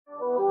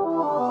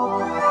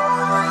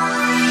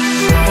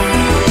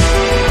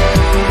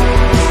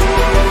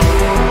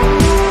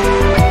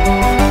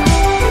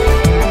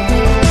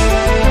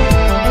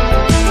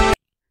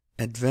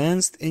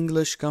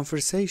English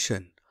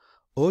Conversation,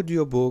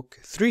 Audiobook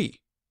 3.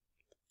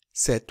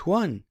 Set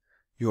 1.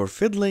 You're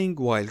fiddling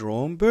while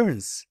Rome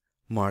burns.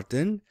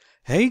 Martin: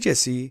 Hey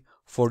Jesse,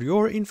 for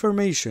your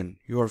information,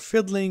 you're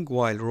fiddling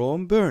while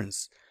Rome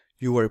burns.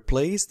 You were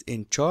placed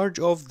in charge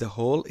of the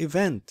whole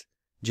event.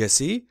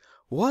 Jesse: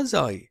 Was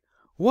I?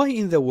 Why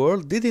in the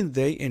world didn't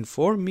they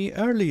inform me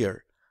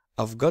earlier?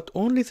 I've got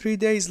only 3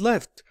 days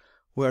left.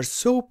 We're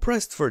so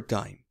pressed for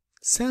time.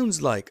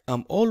 Sounds like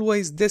I'm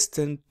always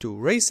destined to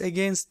race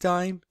against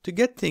time to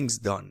get things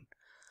done.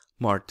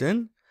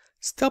 Martin: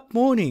 Stop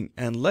moaning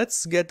and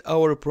let's get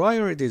our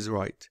priorities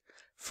right.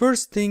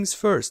 First things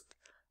first,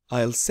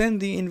 I'll send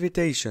the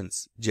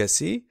invitations.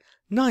 Jesse: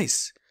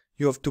 Nice.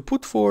 You have to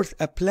put forth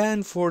a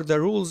plan for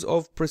the rules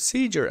of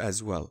procedure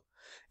as well.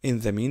 In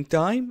the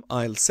meantime,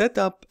 I'll set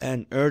up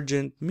an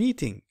urgent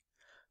meeting.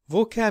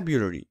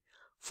 Vocabulary.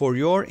 For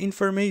your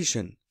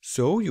information,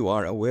 so you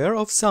are aware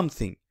of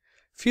something.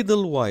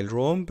 Fiddle while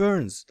Rome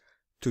burns.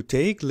 To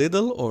take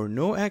little or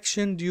no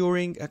action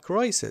during a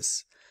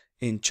crisis.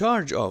 In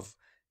charge of.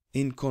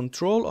 In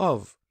control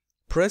of.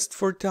 Pressed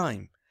for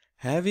time.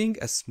 Having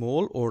a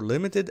small or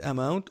limited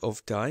amount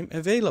of time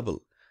available.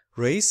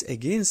 Race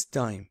against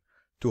time.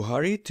 To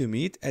hurry to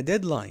meet a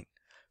deadline.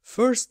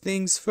 First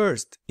things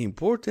first.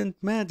 Important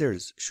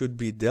matters should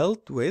be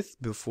dealt with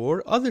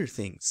before other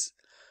things.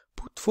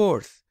 Put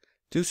forth.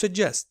 To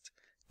suggest.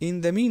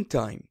 In the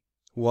meantime.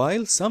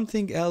 While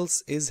something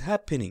else is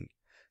happening.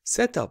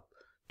 Set up.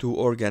 To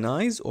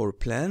organize or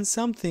plan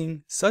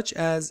something such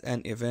as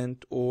an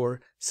event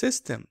or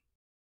system.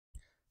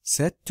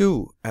 Set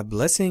 2. A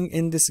blessing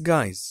in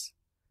disguise.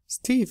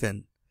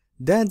 Stephen: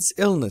 Dad's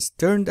illness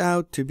turned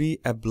out to be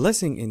a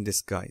blessing in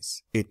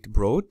disguise. It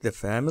brought the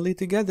family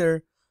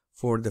together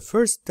for the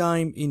first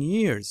time in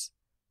years.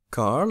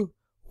 Carl: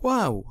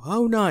 Wow,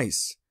 how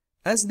nice.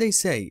 As they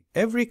say,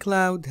 every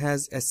cloud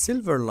has a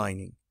silver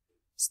lining.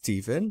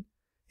 Stephen: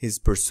 He's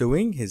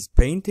pursuing his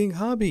painting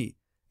hobby,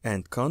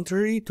 and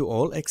contrary to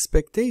all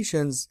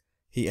expectations,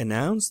 he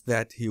announced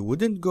that he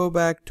wouldn't go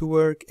back to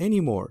work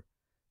anymore.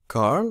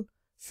 Carl: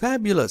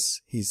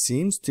 Fabulous. He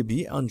seems to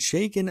be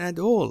unshaken at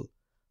all.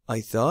 I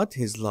thought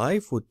his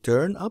life would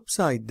turn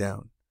upside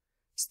down.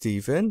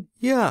 Stephen: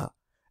 Yeah,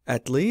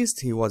 at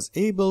least he was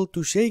able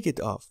to shake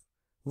it off.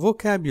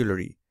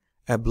 Vocabulary.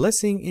 A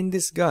blessing in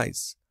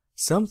disguise.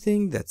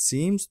 Something that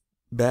seems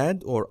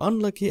bad or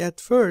unlucky at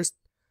first,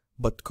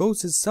 but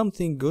causes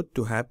something good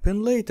to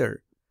happen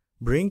later.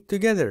 Bring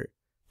together.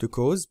 To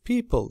cause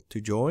people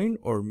to join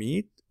or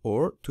meet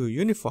or to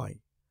unify.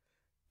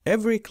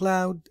 Every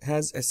cloud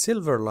has a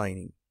silver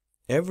lining.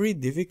 Every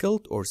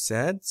difficult or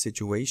sad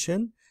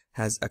situation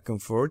has a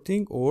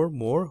comforting or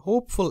more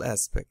hopeful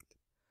aspect.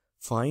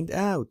 Find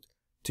out.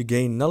 To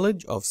gain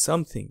knowledge of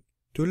something.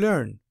 To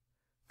learn.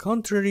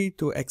 Contrary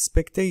to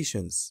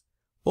expectations.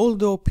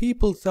 Although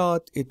people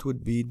thought it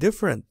would be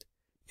different.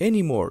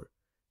 Anymore.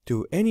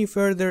 To any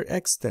further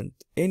extent,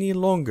 any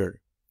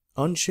longer.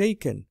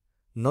 Unshaken.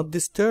 Not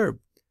disturbed.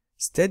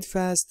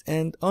 Steadfast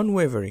and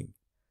unwavering.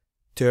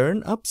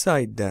 Turn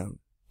upside down.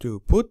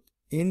 To put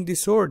in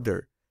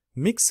disorder.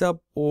 Mix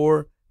up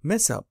or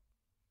mess up.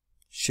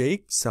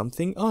 Shake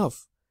something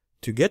off.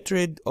 To get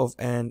rid of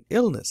an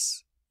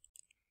illness.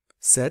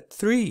 Set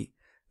 3.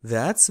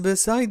 That's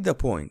beside the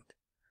point.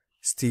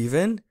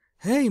 Stephen: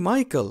 Hey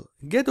Michael,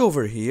 get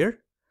over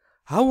here.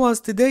 How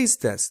was today's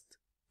test?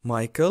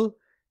 Michael: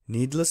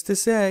 Needless to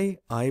say,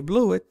 I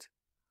blew it.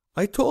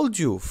 I told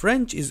you,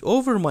 French is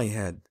over my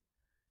head.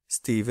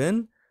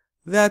 Stephen: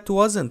 That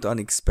wasn't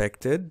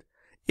unexpected.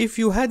 If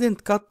you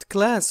hadn't cut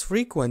class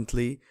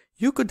frequently,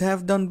 you could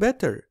have done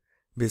better.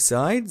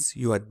 Besides,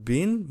 you had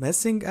been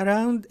messing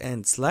around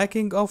and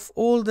slacking off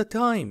all the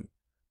time.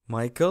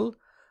 Michael: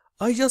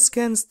 I just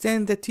can't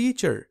stand the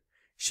teacher.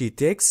 She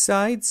takes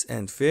sides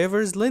and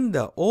favors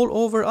Linda all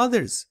over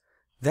others.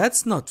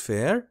 That's not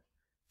fair.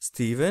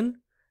 Stephen: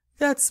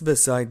 That's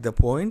beside the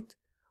point.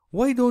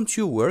 Why don't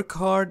you work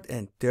hard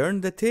and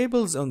turn the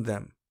tables on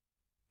them?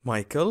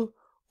 Michael: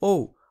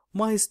 Oh,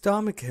 my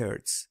stomach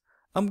hurts.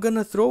 I'm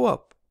gonna throw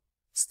up.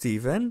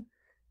 Stephen: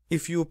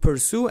 If you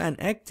pursue an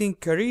acting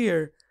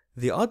career,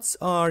 the odds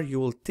are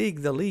you'll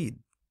take the lead.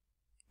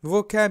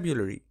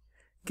 Vocabulary.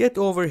 Get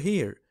over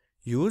here.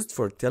 Used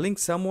for telling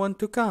someone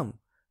to come.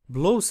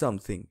 Blow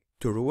something.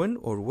 To ruin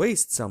or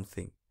waste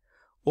something.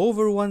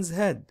 Over one's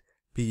head.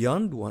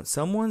 Beyond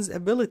someone's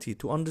ability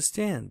to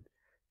understand.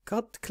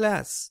 Cut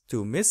class.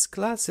 To miss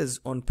classes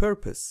on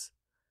purpose.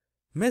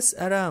 Mess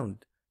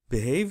around.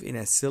 Behave in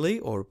a silly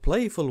or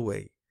playful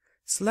way.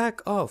 Slack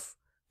off.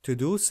 To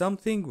do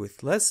something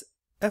with less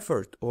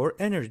effort or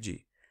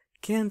energy.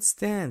 Can't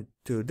stand.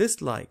 To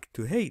dislike.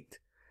 To hate.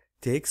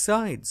 Take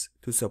sides.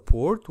 To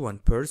support one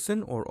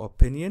person or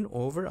opinion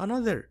over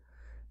another.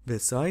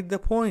 Beside the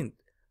point.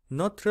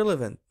 Not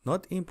relevant.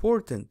 Not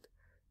important.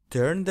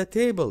 Turn the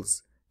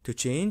tables. To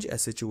change a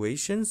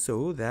situation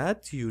so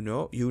that you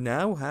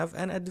now have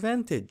an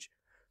advantage.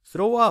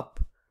 Throw up.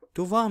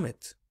 To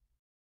vomit.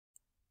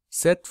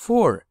 Set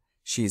 4.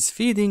 She's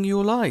feeding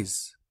you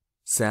lies.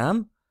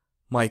 Sam: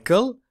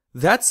 Michael,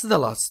 that's the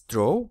last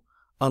straw.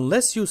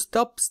 Unless you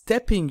stop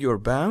stepping your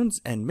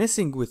bounds and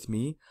messing with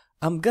me,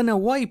 I'm gonna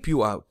wipe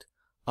you out.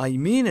 I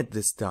mean it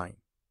this time.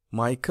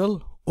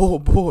 Michael, oh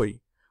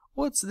boy,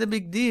 what's the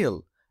big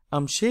deal?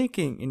 I'm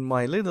shaking in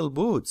my little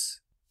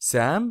boots.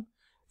 Sam,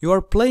 you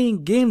are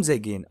playing games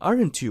again,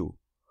 aren't you?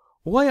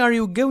 Why are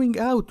you going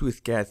out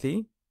with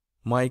Kathy?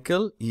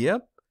 Michael,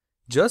 yep,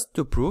 just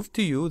to prove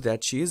to you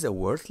that she is a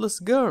worthless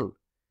girl.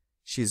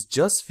 She's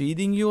just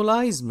feeding you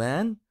lies,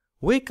 man.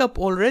 Wake up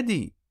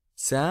already.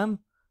 Sam,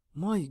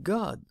 my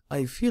God,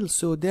 I feel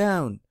so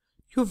down.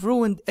 You've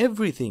ruined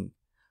everything.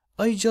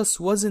 I just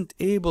wasn't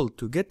able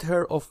to get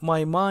her off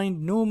my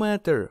mind no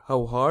matter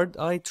how hard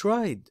I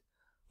tried.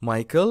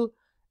 Michael,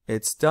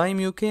 it's time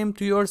you came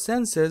to your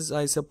senses,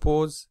 I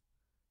suppose.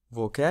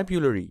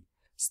 Vocabulary.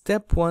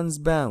 Step 1's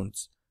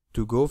bounds.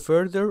 To go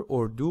further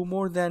or do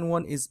more than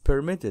one is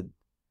permitted.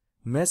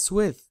 Mess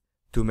with.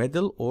 To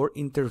meddle or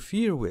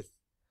interfere with.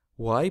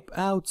 Wipe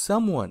out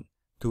someone.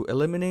 To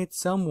eliminate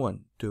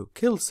someone. To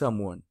kill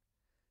someone.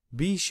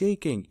 Be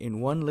shaking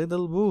in one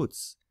little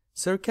boots.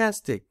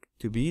 Sarcastic.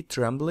 To be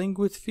trembling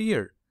with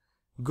fear.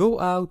 Go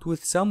out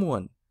with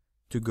someone.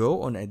 To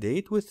go on a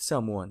date with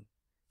someone.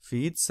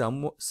 Feed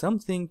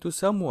something to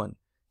someone.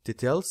 To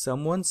tell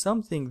someone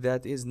something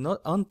that is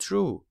not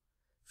untrue.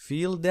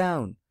 Feel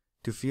down.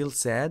 To feel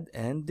sad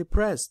and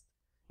depressed.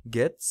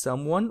 Get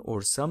someone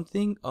or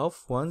something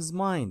off one's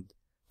mind.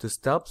 To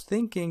stop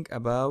thinking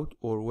about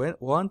or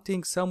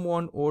wanting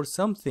someone or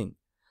something.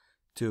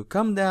 To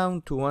come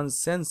down to one's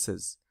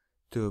senses.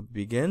 To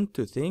begin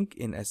to think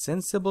in a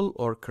sensible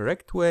or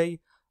correct way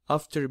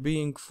after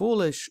being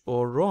foolish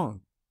or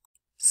wrong.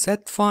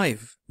 Set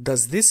 5.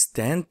 Does this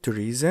stand to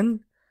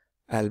reason?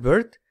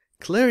 Albert,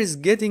 Claire is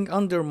getting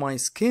under my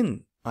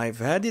skin. I've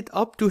had it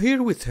up to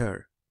here with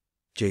her.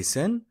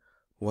 Jason,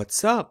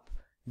 what's up?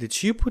 Did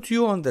she put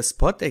you on the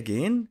spot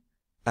again?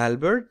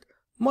 Albert,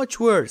 much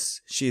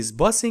worse. She's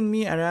bossing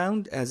me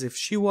around as if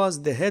she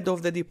was the head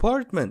of the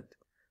department.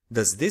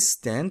 Does this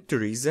stand to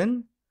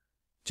reason?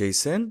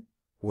 Jason,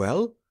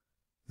 well,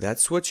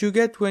 that's what you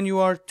get when you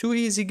are too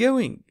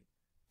easygoing.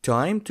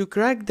 Time to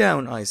crack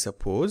down, I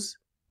suppose.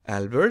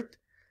 Albert,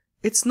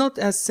 it's not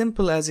as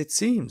simple as it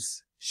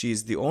seems. She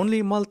is the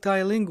only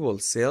multilingual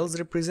sales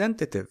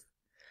representative.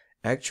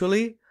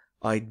 Actually,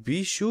 I'd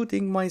be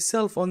shooting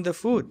myself on the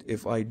foot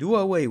if I do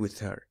away with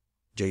her.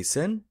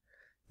 Jason,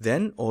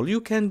 then all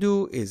you can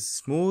do is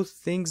smooth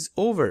things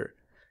over,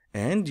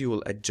 and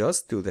you'll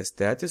adjust to the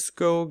status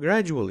quo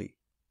gradually.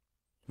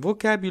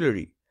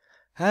 Vocabulary.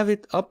 Have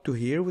it up to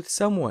here with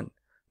someone,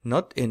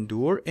 not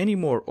endure any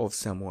more of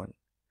someone.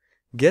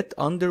 Get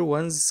under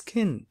one's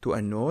skin to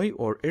annoy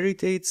or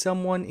irritate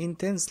someone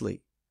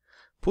intensely.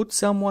 Put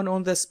someone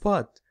on the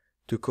spot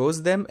to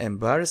cause them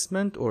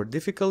embarrassment or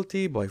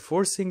difficulty by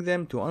forcing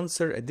them to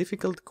answer a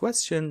difficult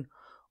question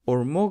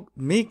or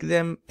make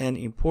them an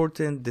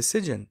important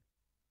decision.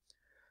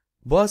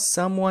 Boss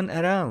someone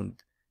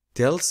around.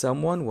 Tell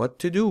someone what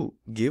to do.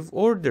 Give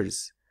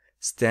orders.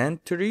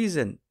 Stand to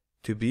reason.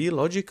 To be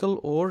logical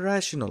or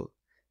rational.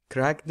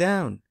 Crack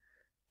down.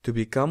 To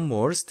become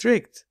more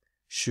strict.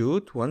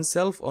 Shoot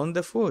oneself on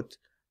the foot.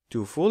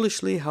 To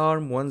foolishly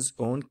harm one's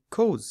own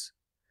cause.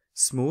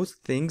 Smooth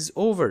things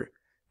over.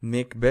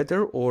 Make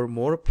better or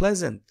more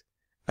pleasant.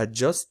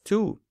 Adjust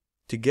to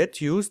get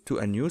used to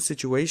a new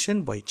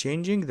situation by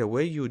changing the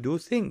way you do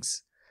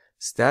things.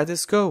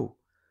 Status quo.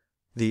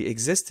 The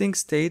existing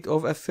state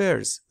of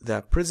affairs,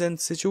 the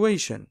present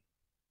situation.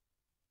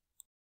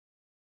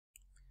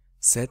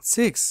 Set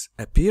 6.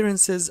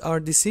 Appearances are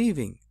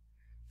deceiving.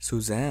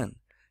 Suzanne,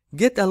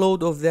 get a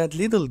load of that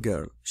little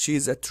girl. She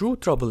is a true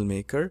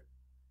troublemaker.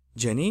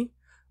 Jenny,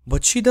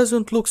 but she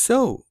doesn't look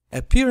so.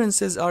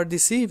 Appearances are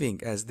deceiving,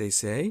 as they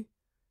say.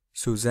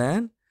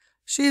 Suzanne,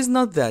 she is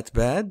not that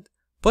bad,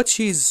 but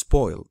she is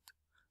spoiled.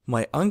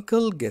 My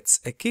uncle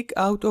gets a kick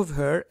out of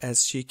her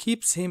as she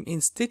keeps him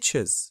in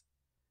stitches.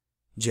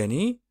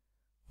 Jenny,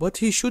 but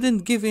he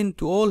shouldn't give in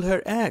to all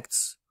her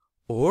acts,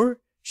 or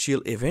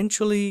she'll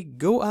eventually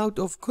go out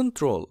of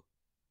control.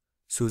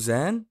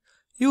 Suzanne,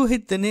 you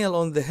hit the nail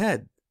on the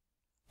head.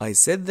 I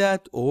said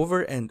that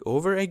over and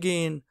over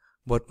again,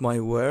 but my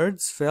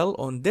words fell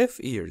on deaf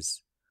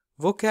ears.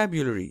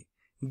 Vocabulary.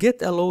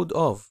 Get a load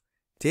of.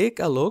 Take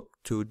a look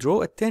to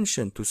draw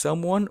attention to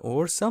someone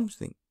or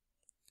something.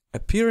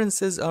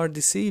 Appearances are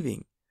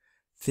deceiving.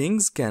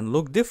 Things can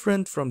look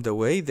different from the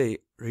way they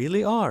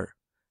really are.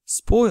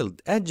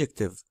 Spoiled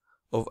adjective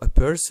of a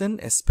person,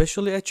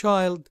 especially a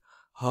child,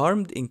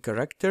 harmed in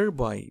character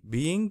by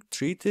being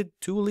treated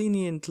too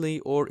leniently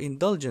or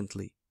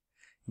indulgently.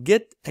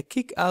 Get a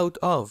kick out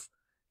of.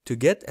 To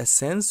get a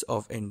sense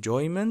of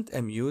enjoyment,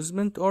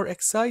 amusement, or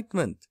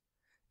excitement.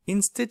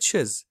 In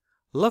stitches,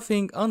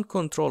 laughing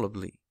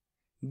uncontrollably.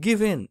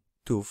 Give in.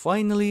 To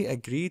finally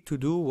agree to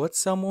do what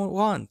someone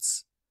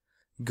wants.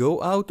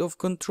 Go out of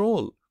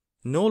control.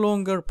 No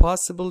longer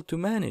possible to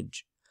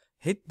manage.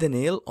 Hit the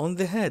nail on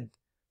the head.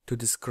 To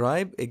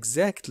describe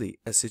exactly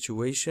a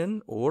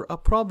situation or a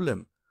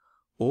problem.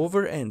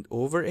 Over and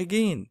over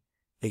again.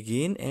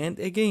 Again and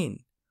again.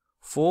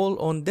 Fall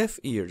on deaf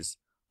ears.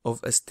 of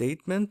a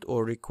statement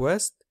or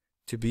request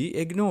to be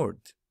ignored.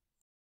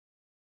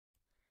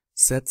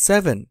 Set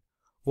 7.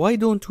 Why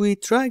don't we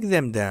track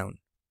them down?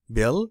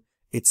 Bill,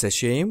 it's a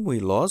shame we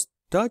lost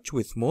touch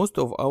with most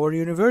of our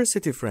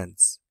university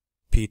friends.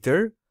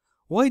 Peter,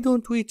 why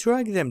don't we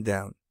track them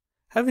down?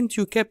 Haven't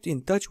you kept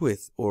in touch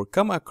with or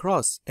come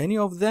across any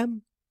of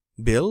them?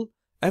 Bill,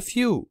 a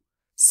few.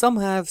 Some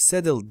have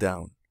settled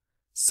down.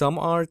 Some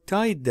are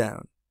tied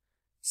down.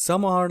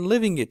 Some are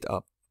living it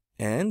up.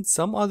 And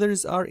some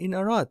others are in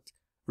a rut.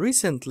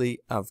 Recently,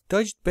 I've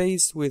touched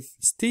base with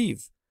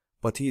Steve,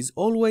 but he's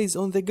always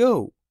on the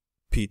go.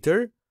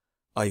 Peter,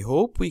 I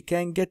hope we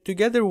can get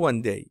together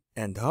one day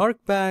and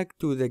hark back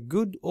to the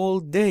good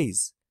old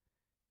days.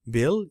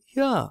 Bill,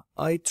 yeah,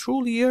 I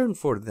truly yearn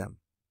for them.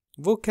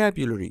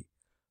 Vocabulary: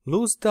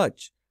 lose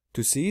touch,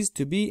 to cease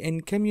to be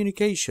in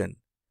communication.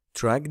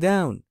 Track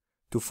down,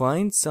 to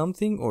find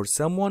something or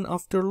someone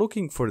after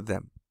looking for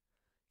them.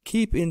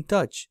 Keep in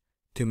touch,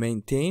 to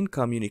maintain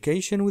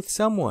communication with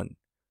someone.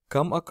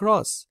 Come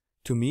across,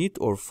 to meet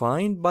or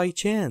find by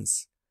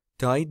chance.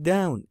 Tied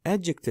down,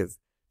 adjective,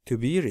 to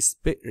be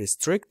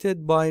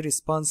restricted by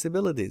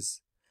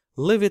responsibilities.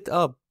 Live it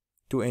up,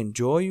 to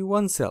enjoy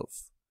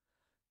oneself.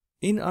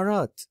 In a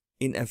rut,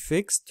 in a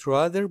fixed,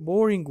 rather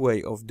boring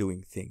way of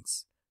doing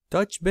things.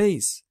 Touch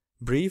base,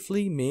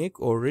 briefly make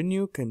or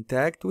renew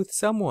contact with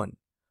someone.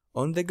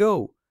 On the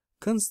go,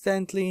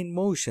 constantly in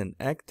motion,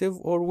 active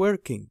or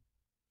working.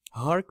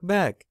 Hark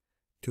back,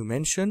 to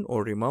mention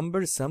or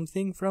remember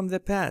something from the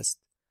past.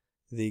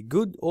 The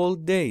good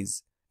old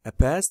days, a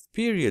past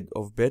period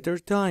of better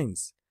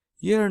times.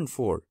 Yearn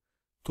for,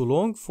 to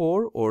long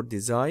for or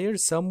desire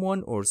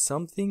someone or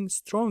something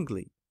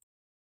strongly.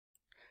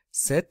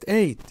 Set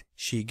 8.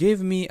 She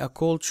gave me a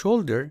cold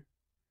shoulder.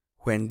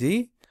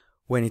 Wendy,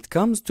 when it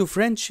comes to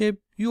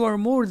friendship, you are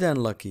more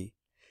than lucky.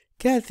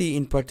 Kathy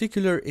in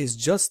particular is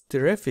just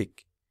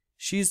terrific.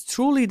 She's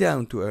truly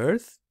down to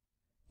earth.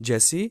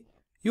 Jessie,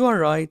 you are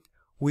right.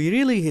 We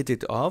really hit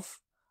it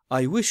off.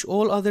 I wish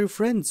all other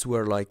friends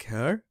were like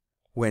her.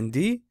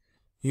 Wendy,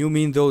 you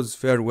mean those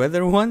fair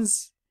weather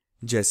ones?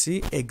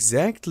 Jessie,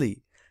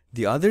 exactly.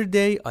 The other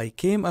day I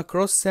came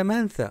across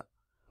Samantha,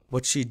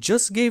 but she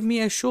just gave me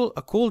a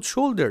cold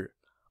shoulder.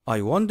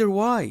 I wonder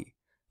why.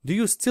 Do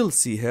you still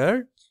see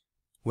her?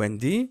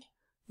 Wendy,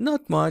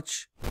 not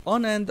much,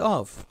 on and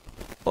off.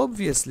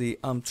 Obviously,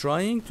 I'm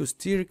trying to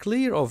steer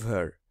clear of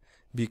her,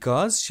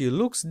 because she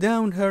looks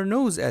down her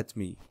nose at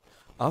me,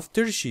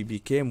 after she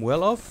became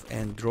well off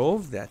and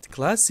drove that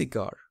classy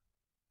car.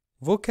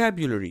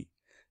 Vocabulary: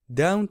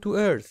 down to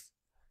earth.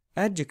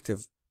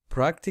 Adjective: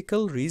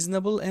 practical,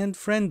 reasonable, and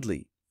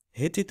friendly.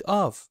 Hit it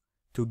off,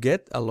 to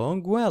get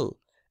along well.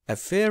 A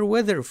fair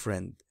weather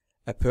friend,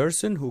 a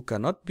person who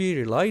cannot be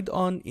relied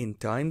on in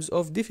times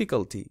of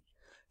difficulty.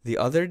 The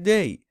other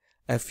day,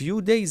 a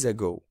few days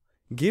ago.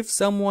 Give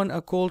someone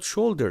a cold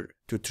shoulder,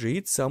 to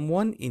treat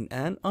someone in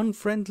an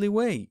unfriendly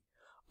way.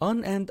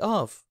 On and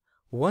off,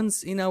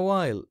 once in a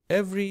while,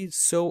 every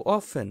so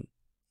often.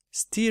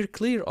 Steer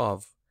clear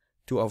of,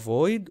 to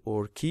avoid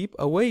or keep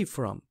away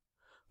from.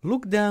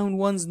 Look down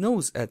one's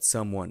nose at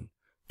someone,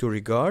 to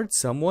regard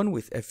someone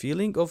with a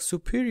feeling of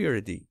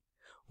superiority.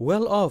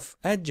 Well off,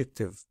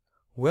 adjective,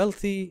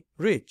 wealthy,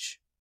 rich.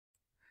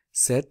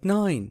 Set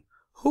 9.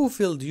 Who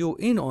filled you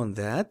in on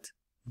that?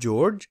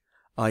 George,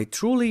 I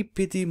truly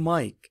pity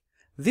Mike.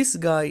 This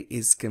guy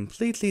is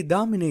completely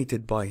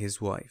dominated by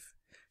his wife.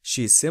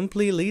 She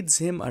simply leads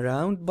him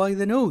around by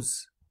the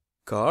nose.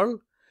 Carl,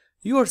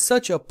 you are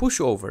such a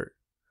pushover.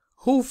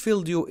 Who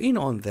filled you in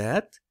on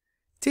that?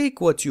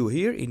 Take what you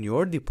hear in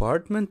your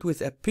department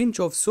with a pinch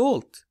of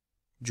salt.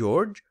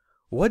 George,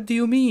 what do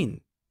you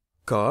mean?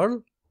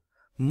 Carl,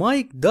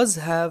 Mike does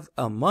have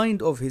a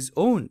mind of his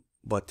own,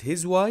 but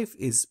his wife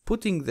is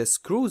putting the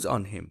screws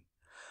on him,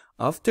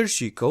 after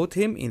she caught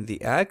him in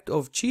the act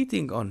of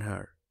cheating on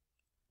her.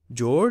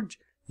 George,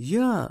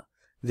 yeah,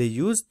 they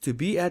used to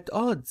be at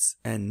odds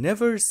and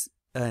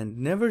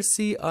never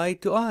see eye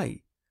to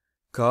eye.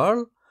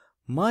 Carl,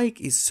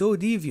 Mike is so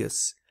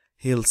devious.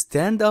 He'll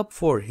stand up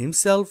for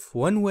himself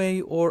one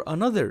way or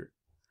another.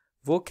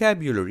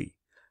 Vocabulary: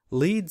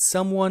 lead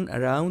someone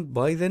around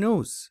by the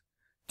nose.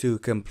 To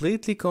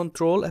completely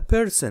control a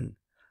person.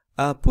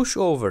 A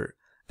pushover,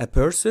 a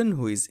person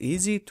who is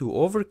easy to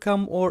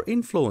overcome or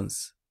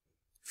influence.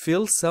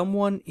 Fill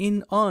someone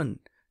in on,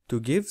 to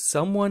give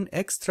someone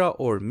extra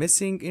or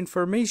missing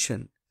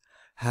information.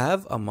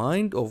 Have a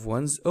mind of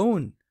one's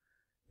own.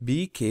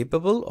 Be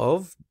capable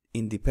of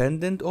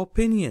independent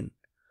opinion.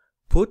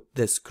 Put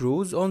the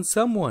screws on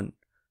someone,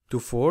 to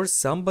force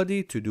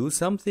somebody to do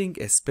something,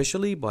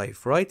 especially by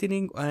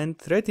frightening and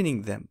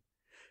threatening them.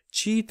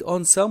 Cheat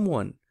on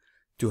someone,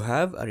 to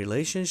have a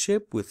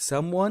relationship with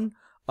someone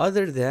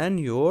other than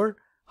your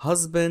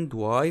husband,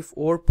 wife,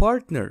 or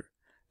partner.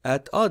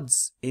 At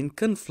odds, in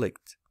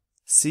conflict.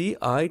 See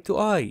eye to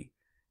eye.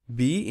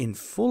 Be in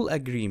full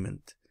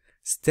agreement.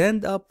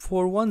 Stand up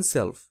for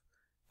oneself.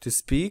 To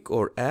speak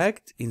or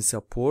act in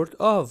support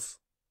of.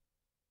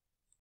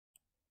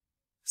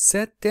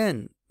 Set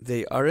 10.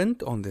 They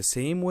aren't on the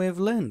same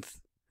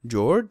wavelength.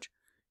 George,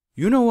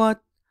 you know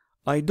what?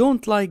 I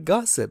don't like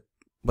gossip,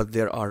 but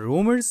there are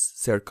rumors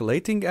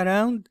circulating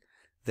around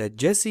that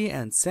Jesse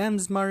and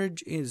Sam's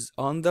marriage is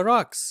on the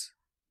rocks.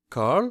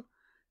 Carl,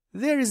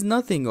 there is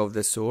nothing of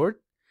the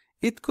sort.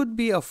 It could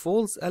be a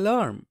false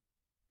alarm.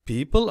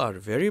 People are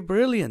very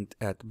brilliant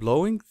at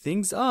blowing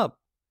things up.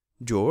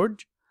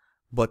 George,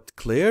 but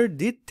Claire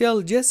did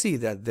tell Jesse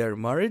that their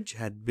marriage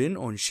had been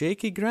on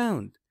shaky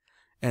ground,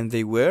 and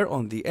they were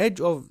on the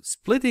edge of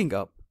splitting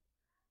up.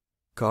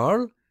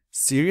 Carl,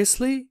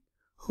 seriously?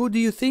 Who do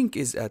you think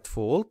is at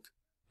fault?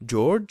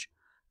 George,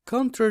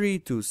 contrary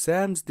to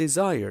Sam's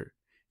desire,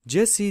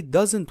 Jesse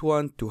doesn't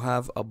want to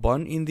have a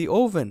bun in the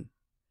oven.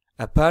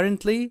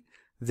 Apparently,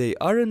 they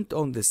aren't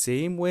on the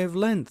same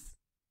wavelength.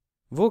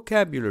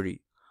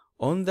 Vocabulary: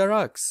 on the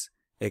rocks,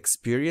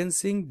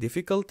 experiencing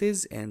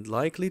difficulties and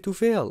likely to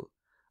fail,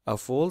 a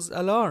false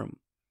alarm,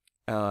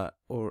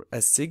 or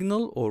a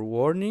signal or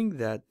warning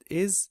that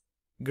is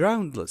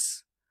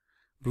groundless.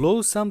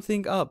 Blow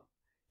something up,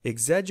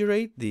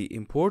 exaggerate the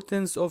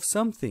importance of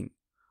something.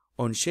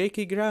 On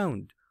shaky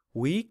ground,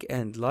 weak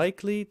and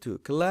likely to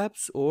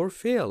collapse or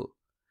fail.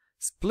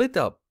 Split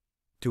up,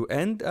 to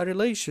end a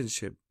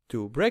relationship,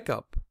 to break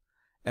up.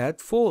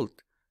 At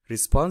fault,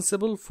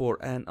 responsible for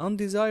an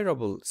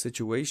undesirable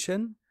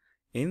situation,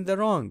 in the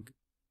wrong.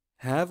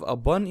 Have a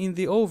bun in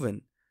the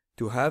oven,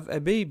 to have a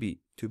baby,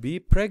 to be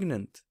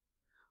pregnant.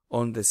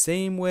 On the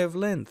same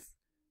wavelength,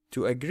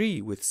 to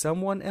agree with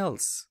someone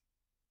else.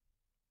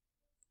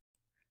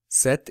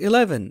 Set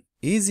 11.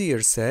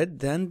 Easier said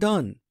than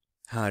done.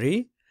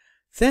 Harry,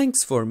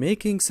 thanks for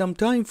making some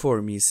time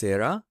for me,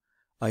 Sarah.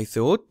 I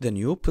thought the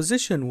new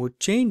position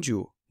would change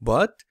you,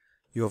 but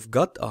you've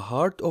got a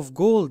heart of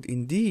gold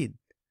indeed.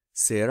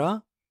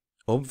 Sarah,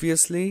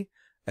 obviously,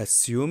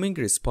 assuming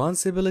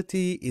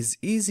responsibility is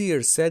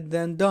easier said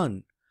than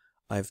done.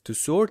 I've to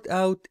sort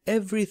out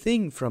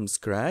everything from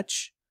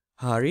scratch.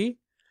 Harry,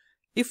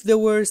 if the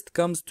worst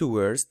comes to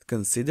worst,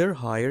 consider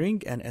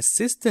hiring an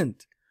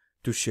assistant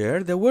to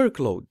share the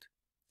workload.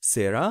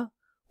 Sarah,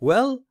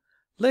 well,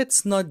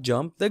 let's not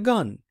jump the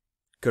gun.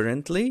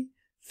 Currently,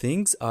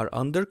 things are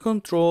under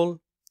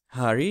control.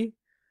 Harry,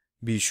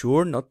 be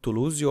sure not to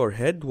lose your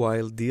head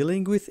while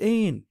dealing with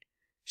Anne.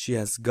 She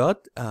has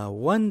got a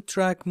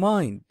one-track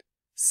mind.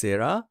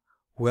 Sarah,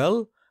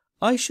 well,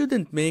 I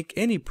shouldn't make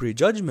any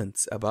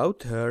prejudgments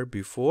about her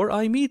before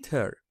I meet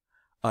her.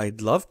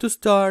 I'd love to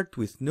start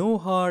with no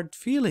hard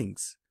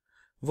feelings.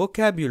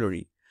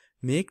 Vocabulary: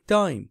 make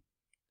time.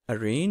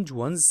 Arrange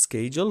one's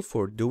schedule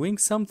for doing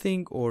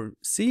something or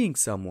seeing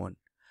someone.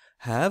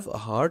 Have a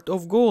heart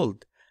of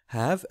gold.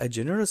 Have a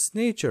generous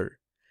nature.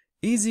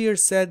 Easier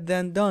said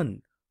than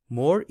done.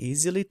 More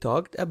easily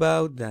talked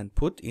about than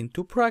put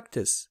into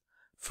practice.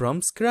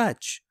 From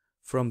scratch.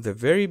 From the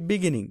very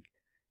beginning.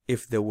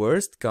 If the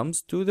worst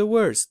comes to the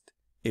worst.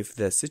 If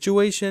the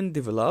situation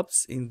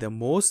develops in the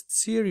most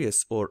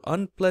serious or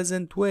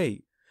unpleasant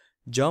way.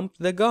 Jump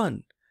the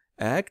gun.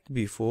 Act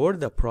before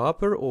the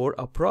proper or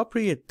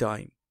appropriate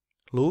time.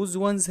 Lose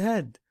one's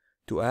head.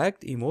 To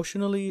act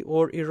emotionally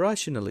or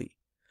irrationally.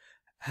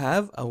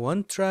 Have a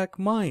one-track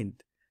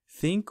mind.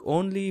 Think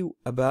only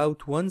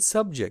about one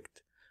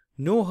subject.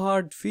 No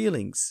hard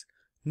feelings.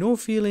 No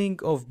feeling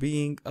of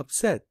being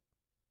upset.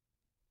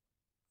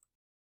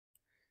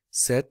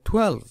 Set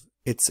 12.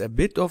 It's a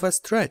bit of a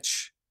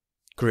stretch.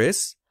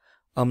 Chris,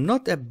 I'm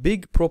not a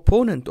big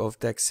proponent of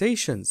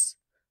taxations.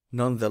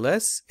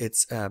 Nonetheless,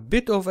 it's a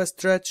bit of a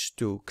stretch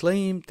to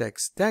claim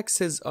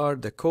taxes are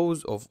the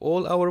cause of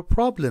all our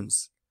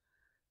problems.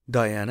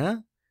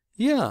 Diana,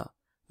 yeah,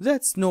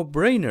 that's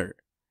no-brainer.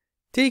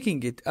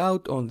 Taking it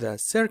out on the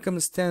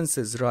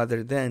circumstances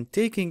rather than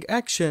taking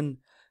action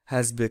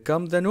has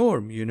become the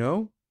norm, you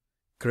know.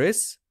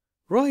 Chris,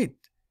 right.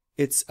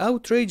 It's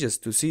outrageous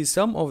to see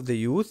some of the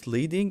youth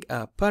leading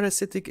a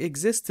parasitic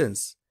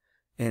existence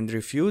and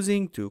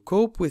refusing to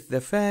cope with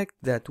the fact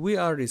that we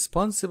are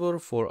responsible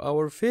for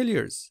our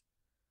failures.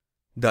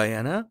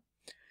 Diana,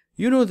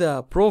 you know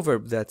the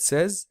proverb that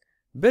says,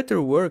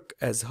 better work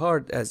as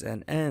hard as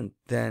an ant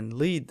than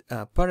lead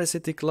a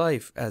parasitic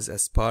life as a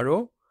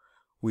sparrow?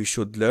 We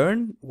should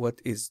learn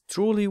what is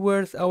truly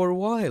worth our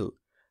while,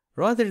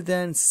 rather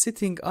than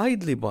sitting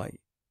idly by.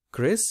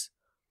 Chris,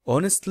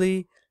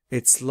 honestly,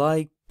 it's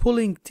like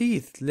pulling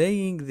teeth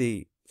laying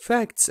the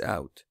facts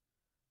out.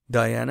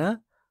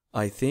 Diana,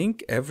 I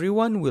think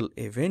everyone will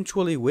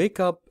eventually wake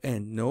up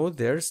and know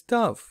their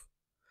stuff.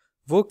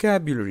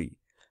 Vocabulary: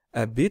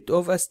 a bit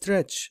of a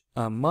stretch,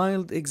 a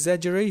mild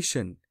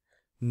exaggeration,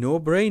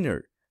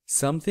 no-brainer,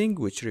 something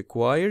which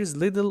requires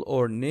little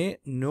or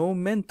no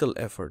mental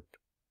effort.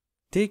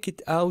 Take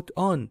it out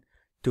on,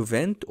 to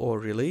vent or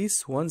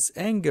release one's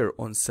anger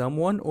on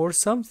someone or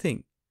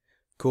something.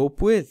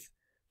 Cope with,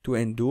 to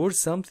endure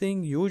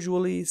something,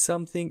 usually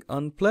something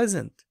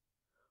unpleasant.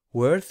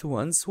 Worth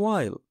one's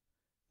while.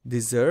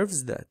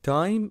 Deserves the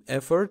time,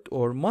 effort,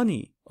 or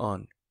money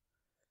on.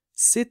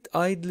 Sit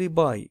idly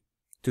by,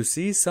 to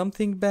see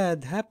something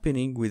bad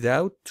happening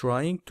without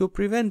trying to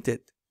prevent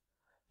it.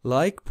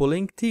 Like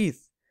pulling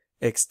teeth,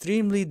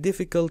 extremely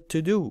difficult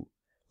to do.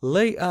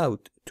 lay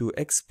out to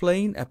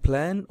explain a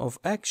plan of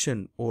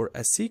action or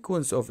a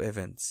sequence of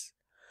events.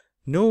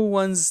 Know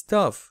one's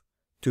stuff,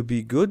 to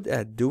be good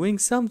at doing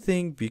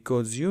something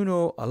because you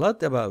know a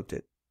lot about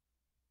it.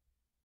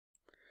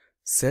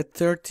 Set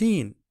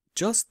 13.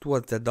 Just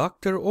what the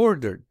doctor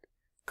ordered.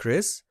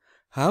 Chris,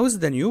 how's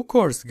the new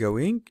course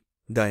going?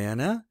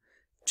 Diana,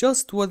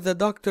 just what the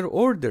doctor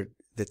ordered.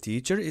 The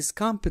teacher is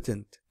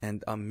competent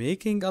and I'm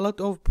making a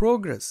lot of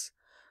progress.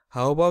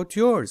 How about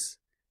yours?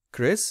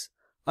 Chris,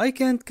 I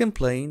can't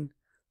complain,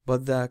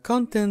 but the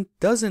content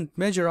doesn't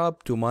measure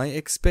up to my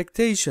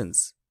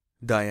expectations.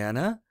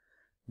 Diana,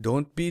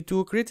 don't be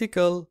too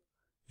critical.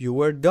 You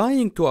were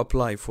dying to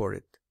apply for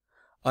it.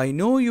 I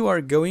know you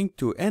are going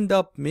to end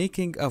up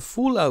making a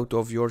fool out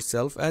of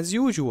yourself as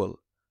usual.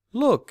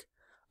 Look,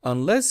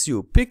 unless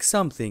you pick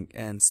something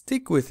and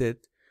stick with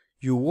it,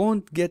 you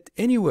won't get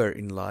anywhere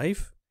in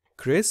life.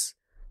 Chris,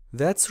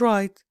 that's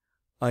right.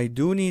 I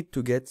do need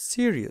to get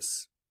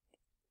serious.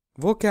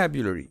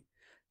 Vocabulary.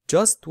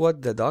 Just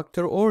what the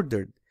doctor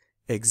ordered.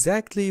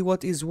 Exactly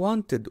what is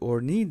wanted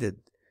or needed.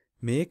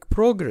 Make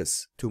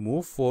progress, to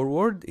move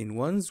forward in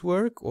one's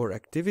work or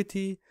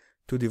activity,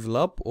 to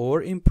develop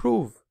or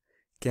improve.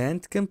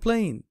 Can't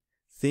complain.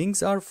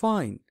 Things are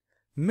fine.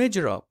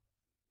 Measure up.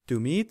 To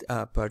meet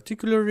a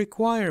particular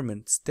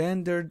requirement,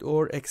 standard,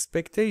 or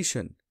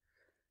expectation.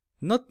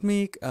 Not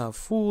make a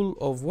fool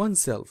of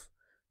oneself.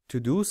 To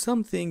do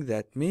something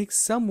that makes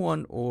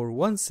someone or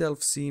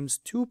oneself seem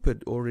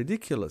stupid or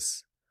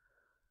ridiculous.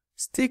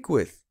 Stick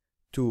with.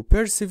 To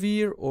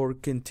persevere or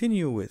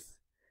continue with.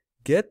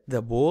 Get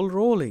the ball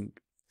rolling.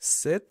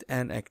 Set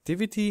an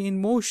activity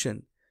in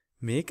motion.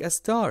 Make a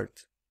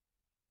start.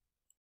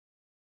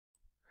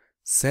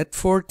 Set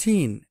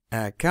 14.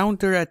 A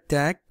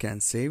counterattack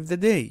can save the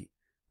day.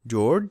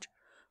 George,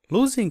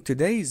 losing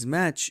today's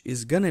match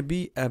is gonna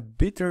be a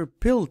bitter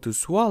pill to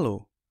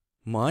swallow.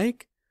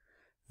 Mike,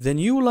 the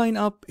new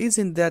lineup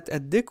isn't that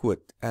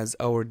adequate as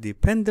our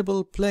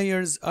dependable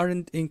players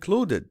aren't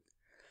included.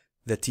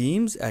 The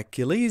team's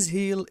Achilles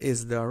heel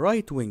is the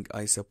right wing,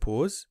 I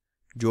suppose.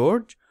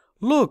 George,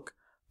 look,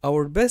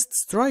 our best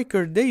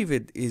striker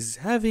David is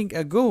having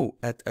a go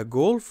at a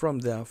goal from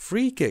the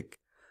free kick,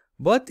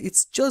 but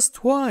it's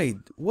just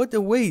wide. What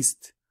a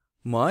waste.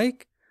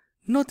 Mike,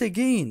 not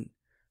again.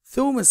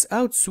 Thomas'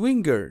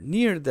 outswinger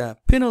near the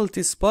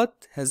penalty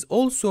spot has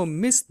also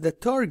missed the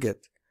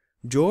target.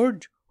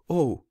 George,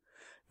 oh,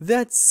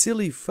 that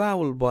silly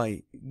foul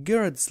by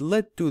Gerrits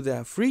led to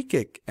the free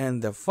kick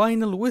and the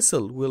final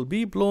whistle will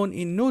be blown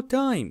in no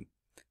time.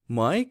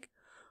 Mike,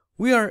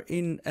 we are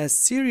in a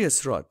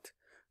serious rut.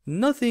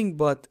 Nothing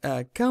but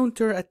a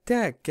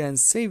counter-attack can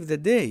save the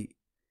day.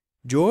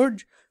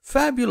 George,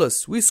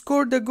 fabulous, we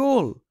scored a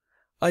goal.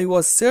 I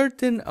was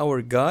certain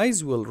our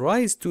guys will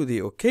rise to the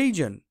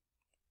occasion.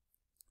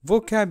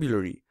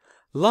 Vocabulary.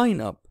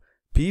 Lineup.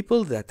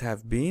 People that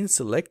have been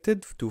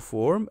selected to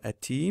form a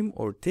team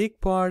or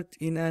take part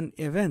in an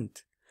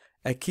event.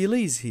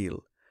 Achilles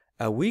heel.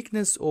 A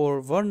weakness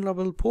or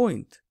vulnerable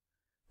point.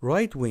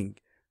 Right wing.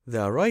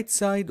 The right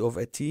side of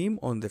a team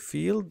on the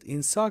field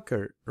in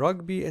soccer,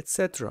 rugby,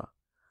 etc.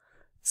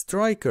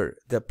 Striker.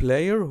 The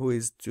player who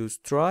is to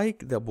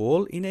strike the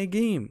ball in a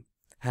game.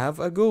 Have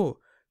a go.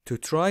 To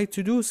try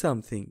to do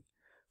something.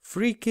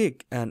 Free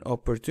kick. An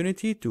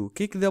opportunity to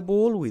kick the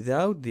ball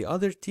without the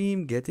other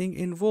team getting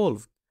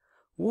involved.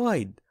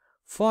 Wide,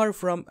 far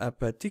from a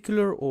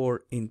particular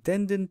or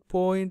intended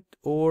point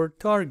or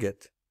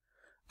target.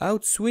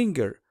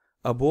 Outswinger,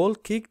 a ball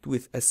kicked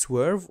with a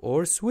swerve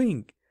or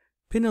swing.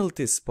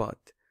 Penalty spot,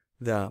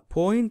 the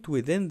point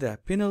within the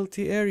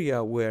penalty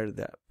area where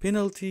the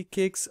penalty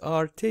kicks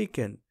are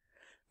taken.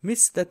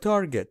 Miss the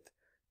target,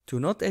 to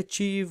not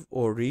achieve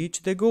or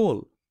reach the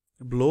goal.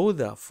 Blow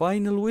the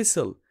final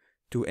whistle,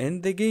 to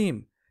end the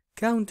game.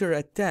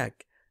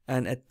 Counter-attack,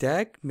 an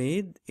attack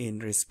made in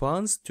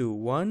response to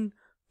one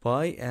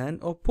by an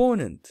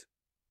opponent.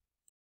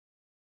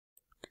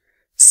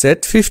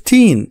 Set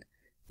 15.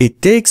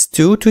 It takes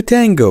two to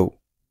tango.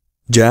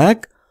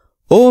 Jack,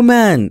 oh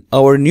man,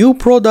 our new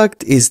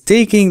product is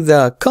taking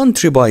the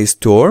country by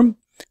storm.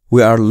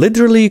 We are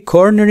literally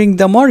cornering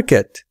the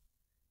market.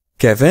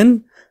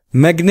 Kevin,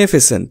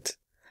 magnificent.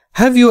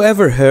 Have you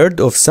ever heard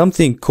of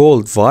something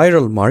called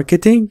viral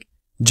marketing?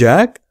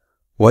 Jack,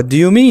 what do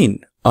you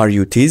mean? Are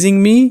you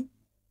teasing me?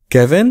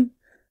 Kevin,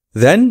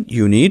 then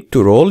you need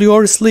to roll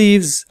your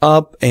sleeves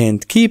up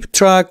and keep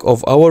track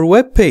of our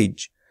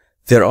webpage.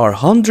 There are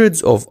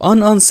hundreds of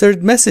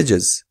unanswered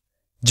messages.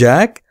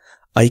 Jack,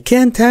 I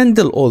can't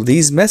handle all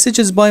these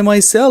messages by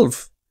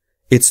myself.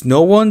 It's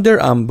no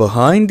wonder I'm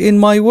behind in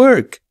my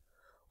work.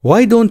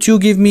 Why don't you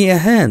give me a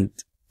hand?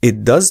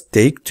 It does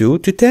take two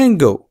to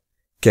tango.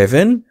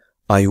 Kevin,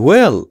 I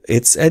will.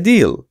 It's a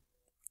deal.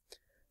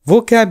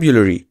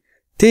 Vocabulary.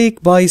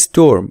 Take by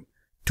storm.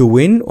 To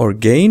win or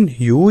gain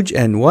huge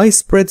and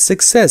widespread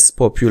success,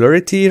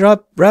 popularity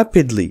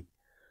rapidly.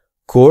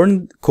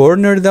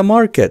 Corner the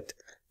market.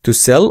 To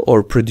sell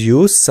or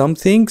produce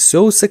something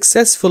so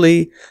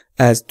successfully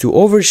as to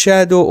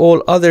overshadow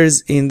all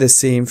others in the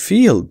same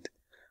field.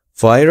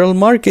 Viral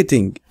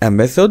marketing, a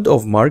method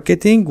of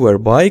marketing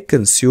whereby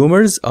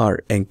consumers are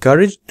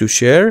encouraged to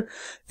share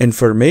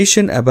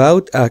information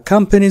about a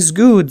company's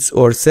goods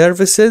or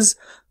services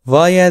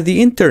via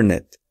the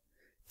internet.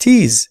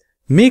 Tease,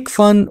 make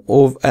fun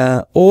of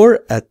or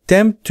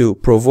attempt to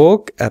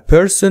provoke a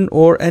person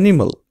or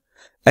animal.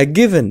 A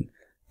given,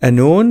 a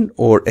known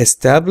or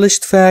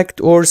established fact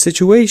or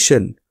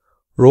situation.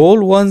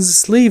 Roll one's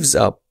sleeves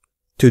up,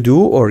 to do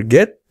or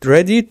get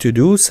ready to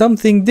do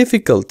something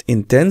difficult,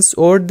 intense,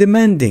 or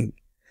demanding.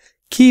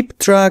 Keep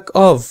track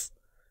of,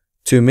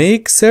 to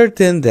make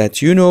certain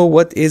that you know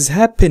what is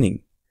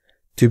happening.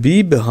 To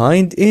be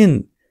behind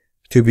in,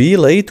 to be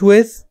late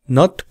with,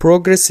 not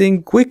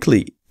progressing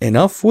quickly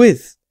enough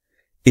with.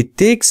 It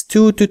takes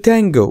two to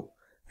tango,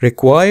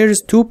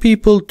 requires two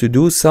people to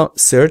do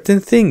certain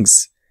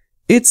things.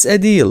 It's a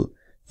deal,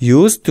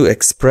 used to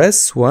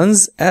express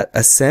one's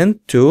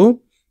assent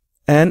to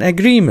an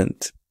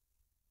agreement.